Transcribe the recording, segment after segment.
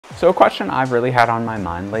So a question I've really had on my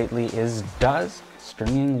mind lately is, does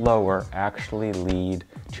stringing lower actually lead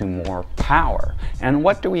to more power? And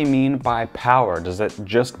what do we mean by power? Does it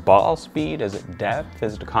just ball speed? Is it depth?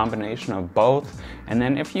 Is it a combination of both? And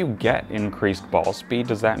then if you get increased ball speed,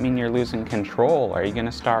 does that mean you're losing control? Are you going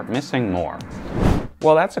to start missing more?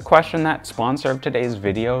 Well, that's a question that sponsor of today's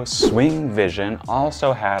video, Swing Vision,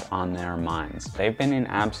 also had on their minds. They've been an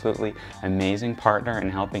absolutely amazing partner in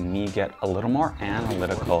helping me get a little more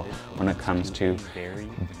analytical when it comes to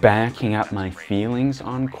backing up my feelings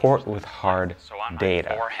on court with hard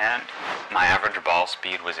data. On my forehand, my average ball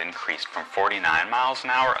speed was increased from 49 miles an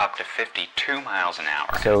hour up to 52 miles an hour.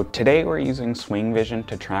 So today we're using Swing Vision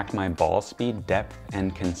to track my ball speed, depth,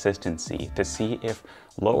 and consistency to see if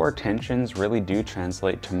lower tensions really do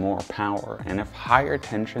translate to more power, and if higher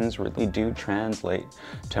tensions really do translate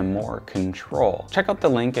to more control. Check out the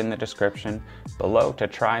link in the description below to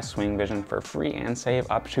try Swing Vision for free and save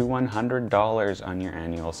up to $100 on your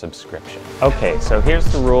annual subscription. Okay, so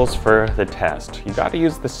here's the rules for the test. You got to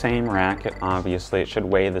use the same racket, obviously. It should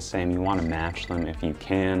weigh the same. You want to match them if you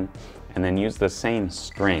can, and then use the same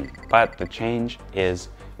string. But the change is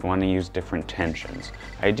you want to use different tensions.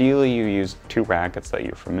 Ideally, you use two rackets that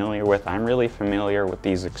you're familiar with. I'm really familiar with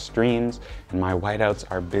these extremes, and my whiteouts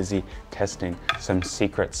are busy testing some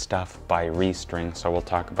secret stuff by Restring, so we'll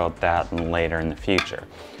talk about that later in the future.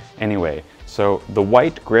 Anyway, so the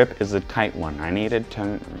white grip is a tight one. I needed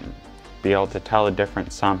to be able to tell the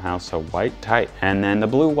difference somehow, so white tight. And then the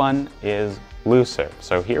blue one is looser.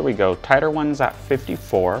 So here we go. Tighter one's at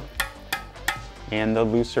 54, and the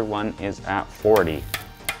looser one is at 40.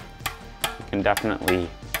 Can definitely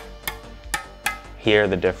hear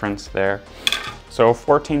the difference there. So a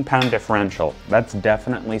 14-pound differential, that's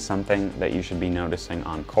definitely something that you should be noticing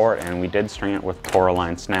on court, and we did string it with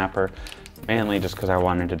Coraline Snapper, mainly just because I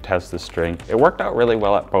wanted to test the string. It worked out really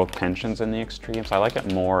well at both tensions in the extremes. I like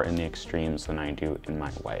it more in the extremes than I do in my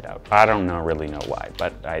whiteout. I don't really know why,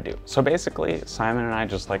 but I do. So basically, Simon and I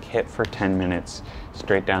just like hit for 10 minutes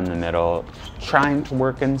straight down the middle, trying to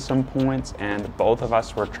work in some points, and both of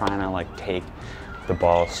us were trying to like take the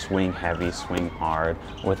ball, swing heavy, swing hard,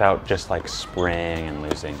 without just like spraying and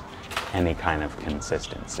losing any kind of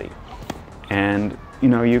consistency. And you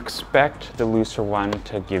know, you expect the looser one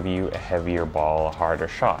to give you a heavier ball, a harder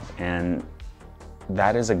shot, and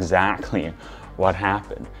that is exactly what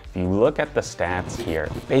happened. If you look at the stats here,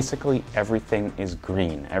 basically everything is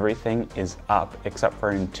green. Everything is up except for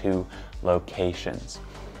in two locations.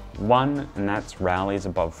 One, and that's rallies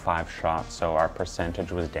above 5 shots, so our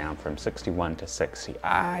percentage was down from 61 to 60.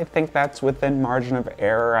 I think that's within margin of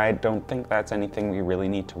error. I don't think that's anything we really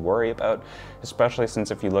need to worry about, especially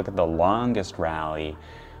since if you look at the longest rally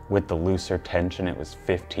with the looser tension, it was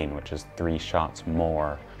 15, which is 3 shots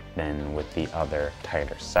more than with the other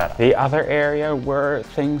tighter setup. The other area where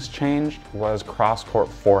things changed was cross-court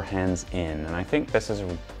forehands in, and I think this is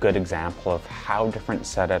a good example of how different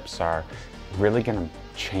setups are really going to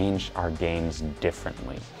change our games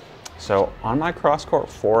differently. So on my cross-court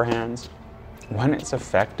forehands, when it's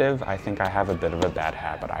effective, I think I have a bit of a bad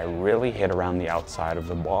habit. I really hit around the outside of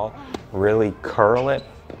the ball, really curl it,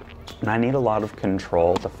 and I need a lot of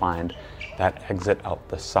control to find that exit out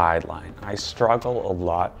the sideline. I struggle a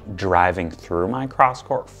lot driving through my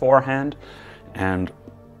cross-court forehand, and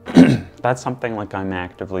that's something like I'm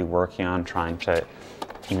actively working on, trying to,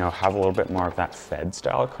 you know, have a little bit more of that Fed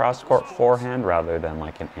style cross-court forehand rather than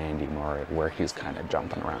like an Andy Murray where he's kind of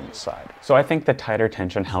jumping around the side. So I think the tighter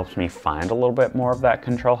tension helps me find a little bit more of that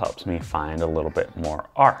control, helps me find a little bit more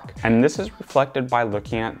arc. And this is reflected by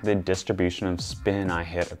looking at the distribution of spin I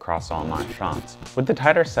hit across all my shots. With the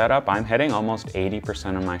tighter setup, I'm hitting almost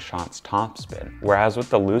 80% of my shots topspin, whereas with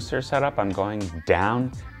the looser setup, I'm going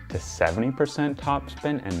down to 70%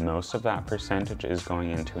 topspin, and most of that percentage is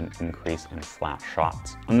going into an increase in flat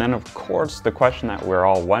shots. And then of course, the question that we're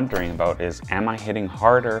all wondering about is, am I hitting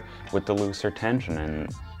harder with the looser tension?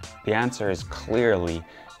 And the answer is clearly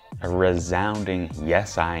a resounding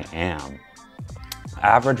yes, I am.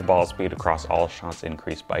 Average ball speed across all shots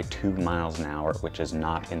increased by 2 miles an hour, which is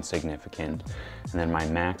not insignificant. And then my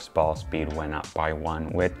max ball speed went up by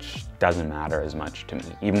 1, which doesn't matter as much to me,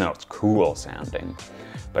 even though it's cool sounding.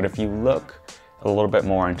 But if you look a little bit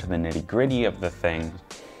more into the nitty-gritty of the thing,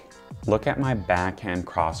 look at my backhand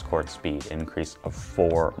cross-court speed increase of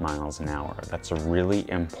 4 miles an hour. That's a really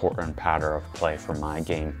important pattern of play for my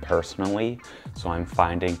game personally. So I'm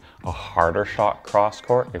finding a harder shot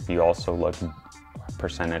cross-court. If you also look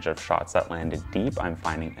percentage of shots that landed deep, I'm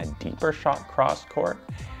finding a deeper shot cross-court.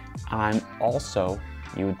 I'm also,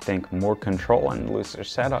 you would think, more control and looser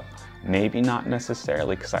setup, Maybe not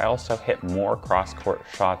necessarily, because I also hit more cross-court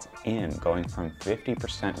shots in, going from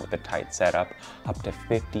 50% with the tight setup up to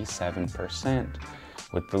 57%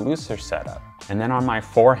 with the looser setup. And then on my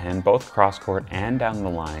forehand, both cross-court and down the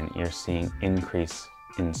line, you're seeing increase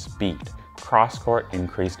in speed. Cross-court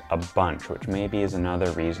increased a bunch, which maybe is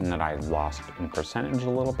another reason that I lost in percentage a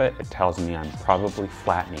little bit. It tells me I'm probably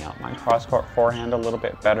flattening out my cross-court forehand a little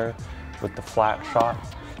bit better with the flat shot.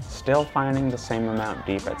 Still finding the same amount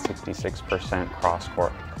deep at 66%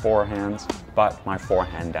 cross-court forehands, but my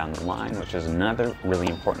forehand down the line, which is another really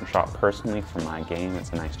important shot personally for my game, it's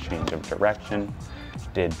a nice change of direction,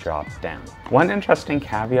 did drop down. One interesting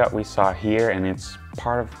caveat we saw here, and it's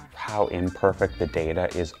part of how imperfect the data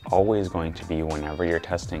is always going to be whenever you're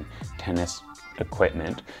testing tennis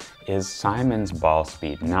equipment, is Simon's ball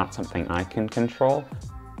speed. Not something I can control,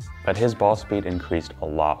 but his ball speed increased a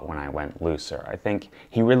lot when I went looser. I think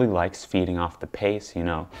he really likes feeding off the pace, you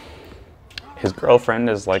know. His girlfriend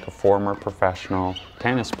is like a former professional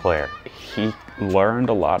tennis player. He learned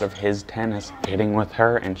a lot of his tennis hitting with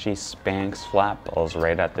her, and she spanks flat balls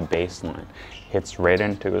right at the baseline. Hits right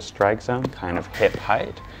into a strike zone, kind of hip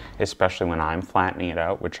height, especially when I'm flattening it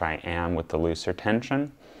out, which I am with the looser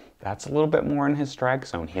tension. That's a little bit more in his strike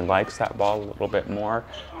zone. He likes that ball a little bit more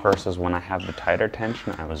versus when I have the tighter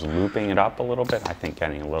tension, I was looping it up a little bit, I think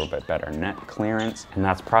getting a little bit better net clearance. And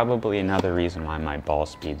that's probably another reason why my ball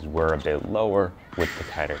speeds were a bit lower with the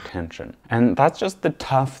tighter tension. And that's just the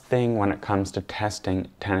tough thing when it comes to testing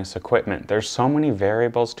tennis equipment. There's so many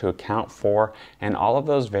variables to account for, and all of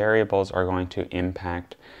those variables are going to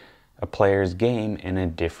impact a player's game in a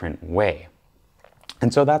different way.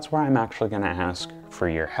 And so that's where I'm actually going to ask for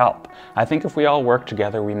your help. I think if we all work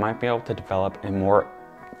together, we might be able to develop a more,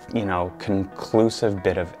 conclusive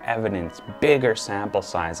bit of evidence, bigger sample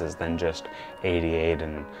sizes than just 88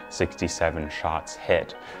 and 67 shots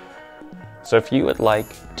hit. So if you would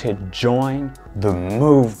like to join the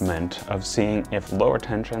movement of seeing if lower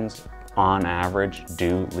tensions on average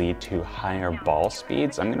do lead to higher ball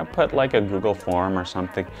speeds, I'm gonna put like a Google form or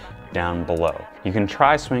something down below. You can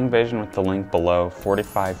try Swing Vision with the link below,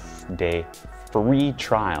 45-day free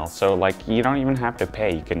trial. So like you don't even have to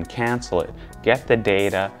pay, you can cancel it, get the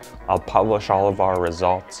data. I'll publish all of our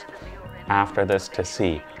results after this to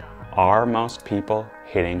see, are most people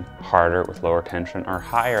hitting harder with lower tension or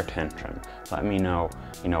higher tension? Let me know,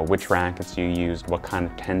 which rackets you used, what kind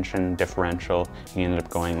of tension differential you ended up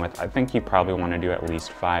going with. I think you probably want to do at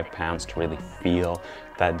least 5 pounds to really feel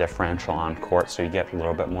that differential on court, so you get a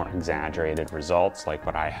little bit more exaggerated results like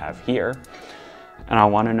what I have here. And I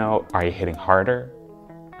want to know, are you hitting harder?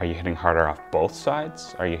 Are you hitting harder off both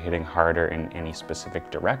sides? Are you hitting harder in any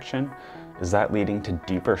specific direction? Is that leading to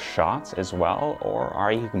deeper shots as well, or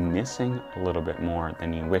are you missing a little bit more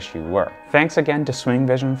than you wish you were? Thanks again to Swing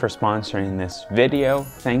Vision for sponsoring this video.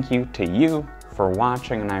 Thank you to you for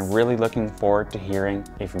watching, and I'm really looking forward to hearing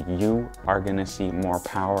if you are gonna see more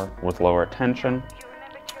power with lower tension.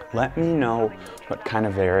 Let me know what kind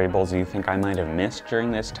of variables you think I might have missed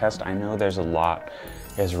during this test. I know there's a lot.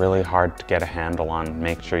 It's really hard to get a handle on.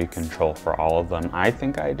 Make sure you control for all of them. I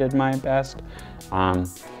think I did my best.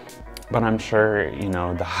 But I'm sure,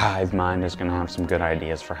 the hive mind is going to have some good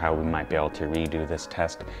ideas for how we might be able to redo this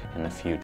test in the future.